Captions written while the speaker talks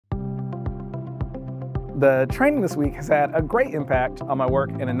The training this week has had a great impact on my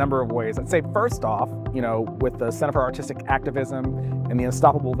work in a number of ways. I'd say first off, with the Center for Artistic Activism and the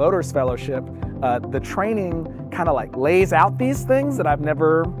Unstoppable Voters Fellowship, the training kind of like lays out these things that I've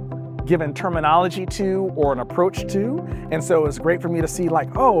never given terminology to or an approach to. And so it's great for me to see like,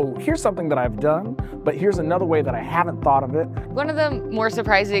 oh, here's something that I've done, but here's another way that I haven't thought of it. One of the more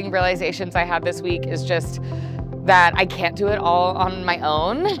surprising realizations I had this week is just that I can't do it all on my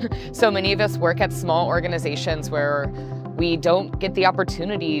own. So many of us work at small organizations where we don't get the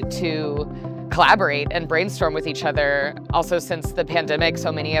opportunity to collaborate and brainstorm with each other. Also, since the pandemic,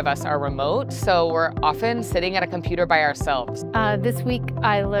 so many of us are remote, so we're often sitting at a computer by ourselves. This week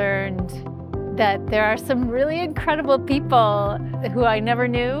I learned that there are some really incredible people who I never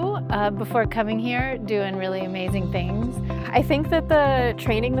knew before coming here doing really amazing things. I think that the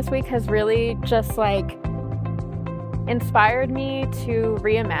training this week has really just inspired me to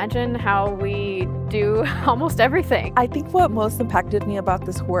reimagine how we do almost everything. I think what most impacted me about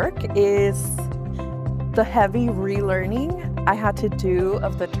this work is the heavy relearning I had to do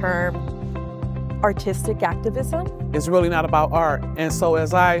of the term artistic activism. It's really not about art. And so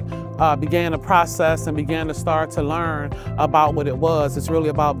as I began the process and began to start to learn about what it was, it's really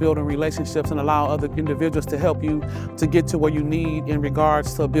about building relationships and allow other individuals to help you to get to where you need in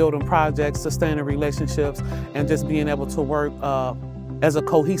regards to building projects, sustaining relationships, and just being able to work as a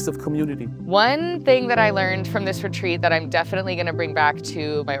cohesive community. One thing that I learned from this retreat that I'm definitely going to bring back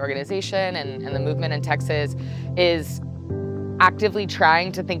to my organization and the movement in Texas is actively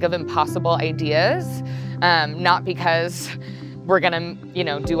trying to think of impossible ideas, not because we're gonna,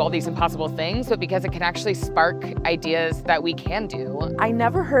 do all these impossible things, but because it can actually spark ideas that we can do. I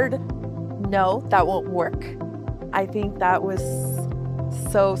never heard, no, that won't work. I think that was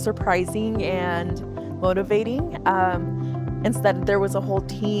so surprising and motivating. Instead, there was a whole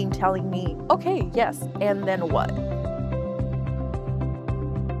team telling me, okay, yes, and then what?